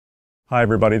Hi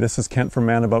everybody, this is Kent from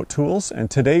Man About Tools, and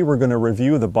today we're going to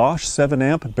review the Bosch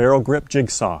 7-amp barrel grip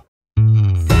jigsaw.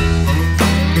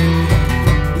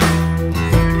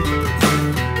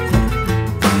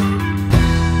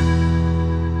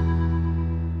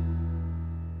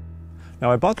 Now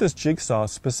I bought this jigsaw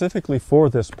specifically for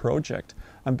this project.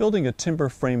 I'm building a timber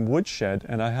frame woodshed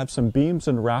and I have some beams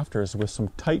and rafters with some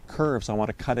tight curves I want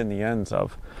to cut in the ends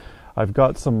of. I've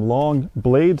got some long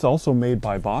blades also made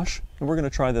by Bosch, and we're going to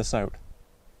try this out.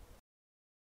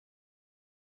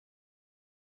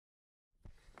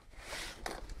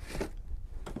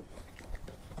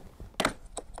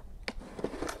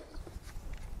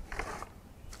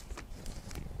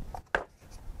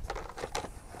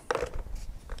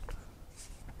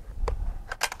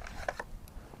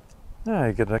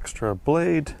 I get an extra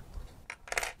blade,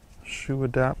 shoe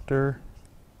adapter,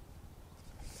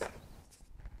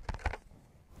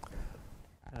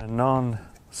 and a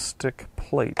non-stick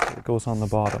plate that goes on the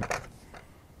bottom.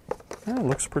 Yeah, it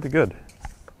looks pretty good.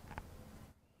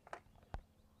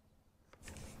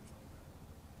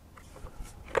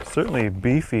 Certainly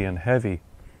beefy and heavy.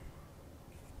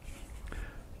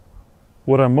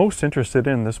 What I'm most interested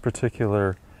in this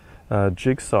particular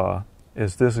jigsaw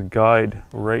is this guide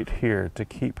right here to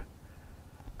keep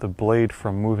the blade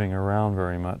from moving around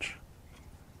very much.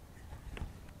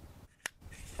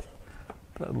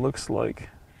 That looks like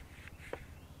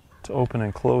to open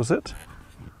and close it.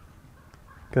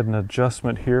 Got an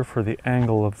adjustment here for the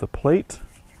angle of the plate.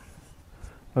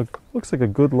 Looks like a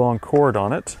good long cord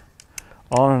on it.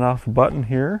 On and off button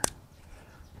here.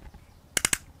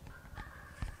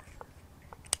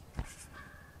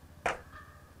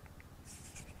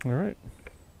 All right,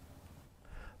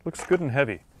 looks good and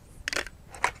heavy.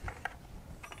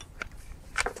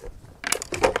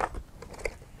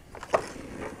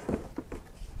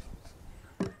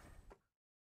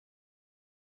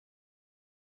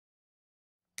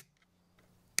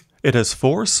 It has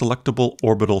 4 selectable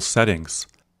orbital settings,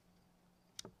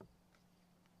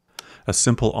 a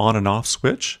simple on and off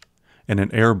switch, and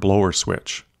an air blower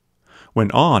switch. When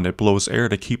on, it blows air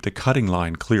to keep the cutting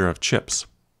line clear of chips.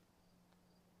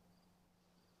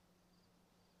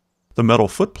 The metal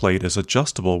footplate is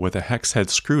adjustable with a hex head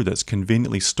screw that's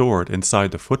conveniently stored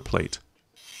inside the footplate.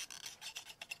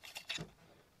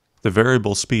 The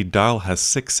variable speed dial has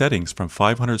 6 settings from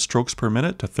 500 strokes per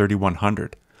minute to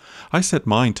 3100. I set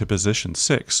mine to position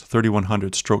 6,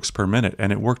 3100 strokes per minute,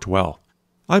 and it worked well.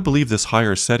 I believe this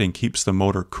higher setting keeps the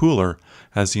motor cooler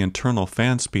as the internal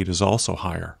fan speed is also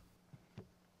higher.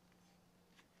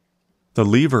 The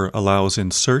lever allows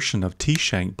insertion of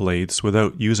T-shank blades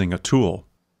without using a tool.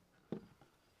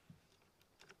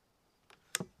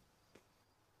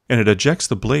 And it ejects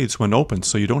the blades when open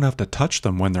so you don't have to touch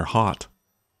them when they're hot.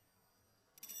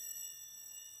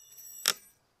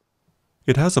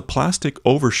 It has a plastic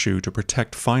overshoe to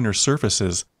protect finer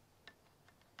surfaces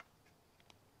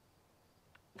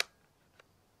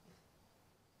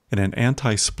and an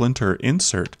anti-splinter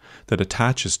insert that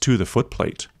attaches to the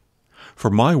footplate. For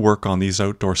my work on these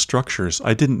outdoor structures,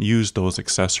 I didn't use those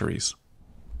accessories.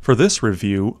 For this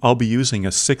review, I'll be using a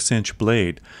 6-inch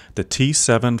blade, the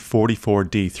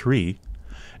T744D3,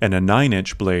 and a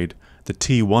 9-inch blade, the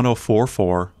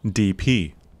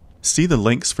T1044DP. See the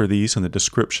links for these in the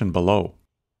description below.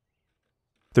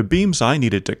 The beams I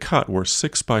needed to cut were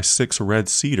 6x6 red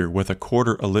cedar with a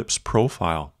 1/4 ellipse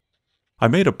profile. I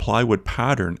made a plywood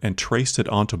pattern and traced it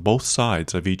onto both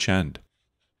sides of each end.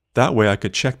 That way I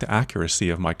could check the accuracy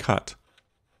of my cut.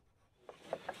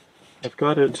 I've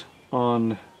got it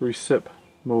on recip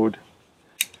mode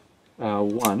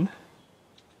 1,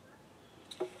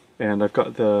 and I've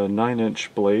got the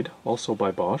 9-inch blade, also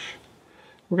by Bosch.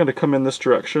 We're going to come in this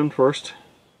direction first,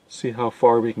 see how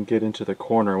far we can get into the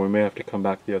corner. We may have to come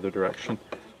back the other direction.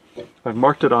 I've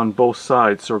marked it on both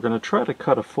sides, so we're going to try to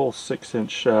cut a full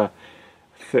 6-inch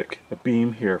thick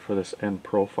beam here for this end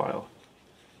profile.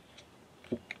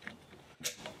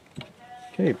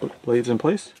 Okay, blades in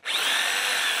place.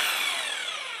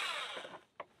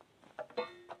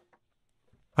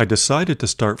 I decided to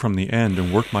start from the end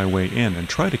and work my way in and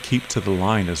try to keep to the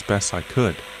line as best I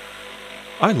could.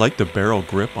 I like the barrel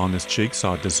grip on this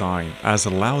jigsaw design as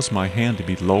it allows my hand to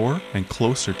be lower and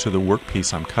closer to the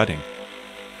workpiece I'm cutting.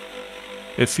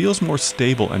 It feels more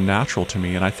stable and natural to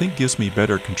me, and I think gives me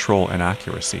better control and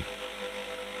accuracy.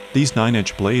 These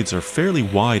 9-inch blades are fairly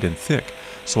wide and thick,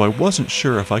 so I wasn't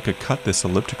sure if I could cut this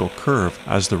elliptical curve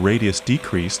as the radius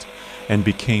decreased and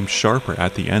became sharper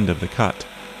at the end of the cut.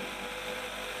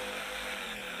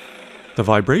 The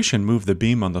vibration moved the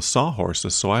beam on the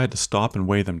sawhorses, so I had to stop and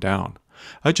weigh them down.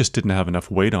 I just didn't have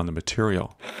enough weight on the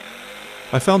material.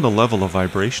 I found the level of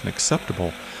vibration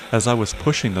acceptable as I was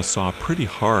pushing the saw pretty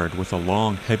hard with a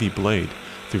long, heavy blade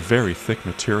through very thick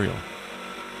material.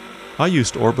 I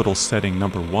used orbital setting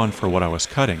number 1 for what I was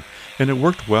cutting, and it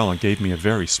worked well and gave me a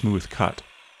very smooth cut.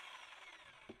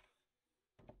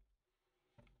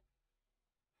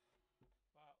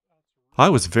 I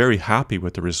was very happy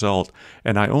with the result,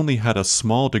 and I only had a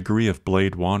small degree of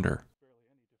blade wander.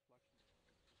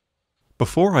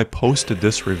 Before I posted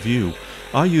this review,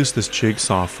 I used this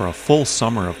jigsaw for a full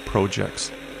summer of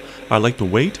projects. I like the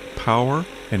weight, power,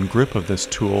 and grip of this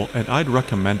tool, and I'd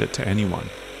recommend it to anyone.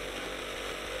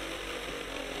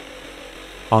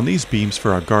 On these beams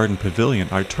for our garden pavilion,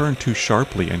 I turned too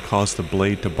sharply and caused the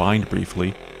blade to bind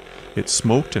briefly. It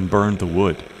smoked and burned the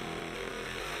wood.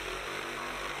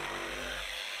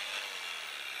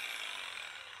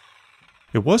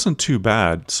 It wasn't too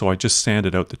bad, so I just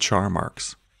sanded out the char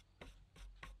marks.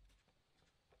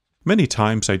 Many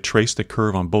times I traced the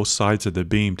curve on both sides of the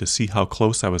beam to see how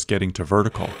close I was getting to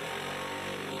vertical.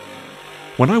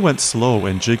 When I went slow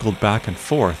and jiggled back and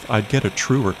forth, I'd get a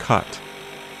truer cut.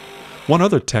 One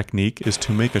other technique is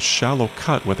to make a shallow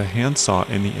cut with a handsaw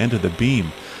in the end of the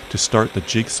beam to start the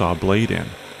jigsaw blade in.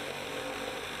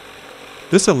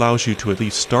 This allows you to at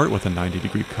least start with a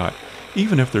 90-degree cut,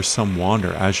 even if there's some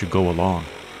wander as you go along.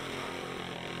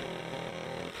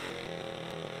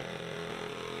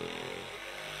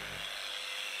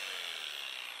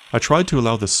 I tried to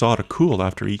allow the saw to cool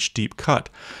after each deep cut,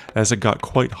 as it got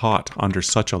quite hot under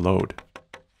such a load.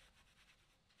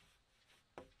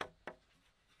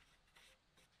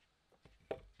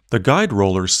 The guide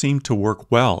rollers seem to work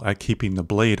well at keeping the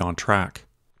blade on track.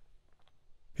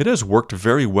 It has worked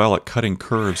very well at cutting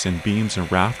curves in beams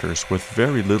and rafters with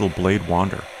very little blade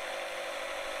wander.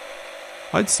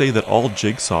 I'd say that all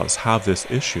jigsaws have this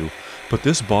issue, but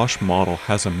this Bosch model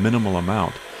has a minimal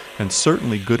amount, and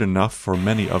certainly good enough for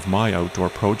many of my outdoor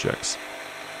projects.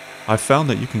 I've found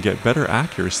that you can get better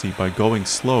accuracy by going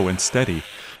slow and steady,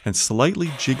 and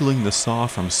slightly jiggling the saw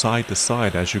from side to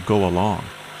side as you go along.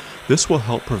 This will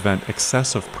help prevent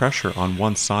excessive pressure on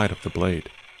one side of the blade.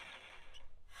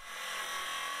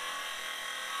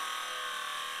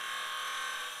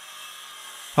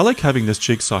 I like having this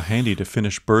jigsaw handy to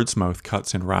finish bird's mouth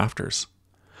cuts in rafters.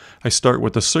 I start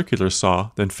with the circular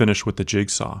saw, then finish with the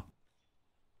jigsaw.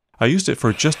 I used it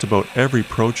for just about every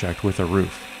project with a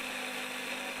roof.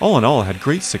 All in all, I had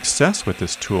great success with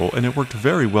this tool, and it worked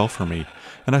very well for me,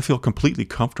 and I feel completely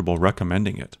comfortable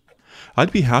recommending it.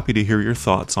 I'd be happy to hear your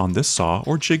thoughts on this saw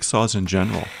or jigsaws in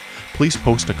general. Please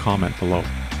post a comment below.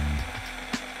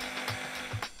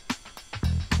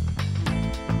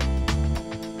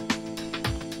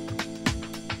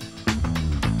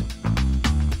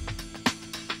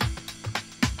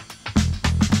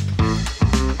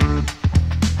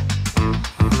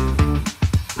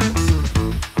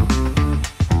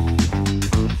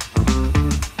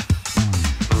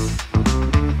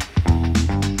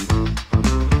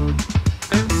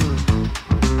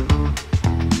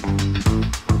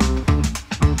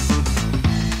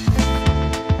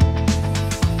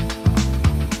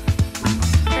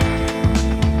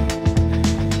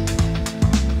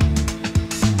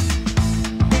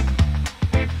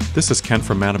 This is Ken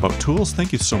from Man About Tools.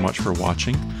 Thank you so much for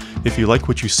watching. If you like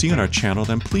what you see on our channel,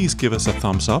 then please give us a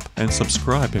thumbs up and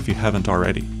subscribe if you haven't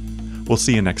already. We'll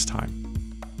see you next time.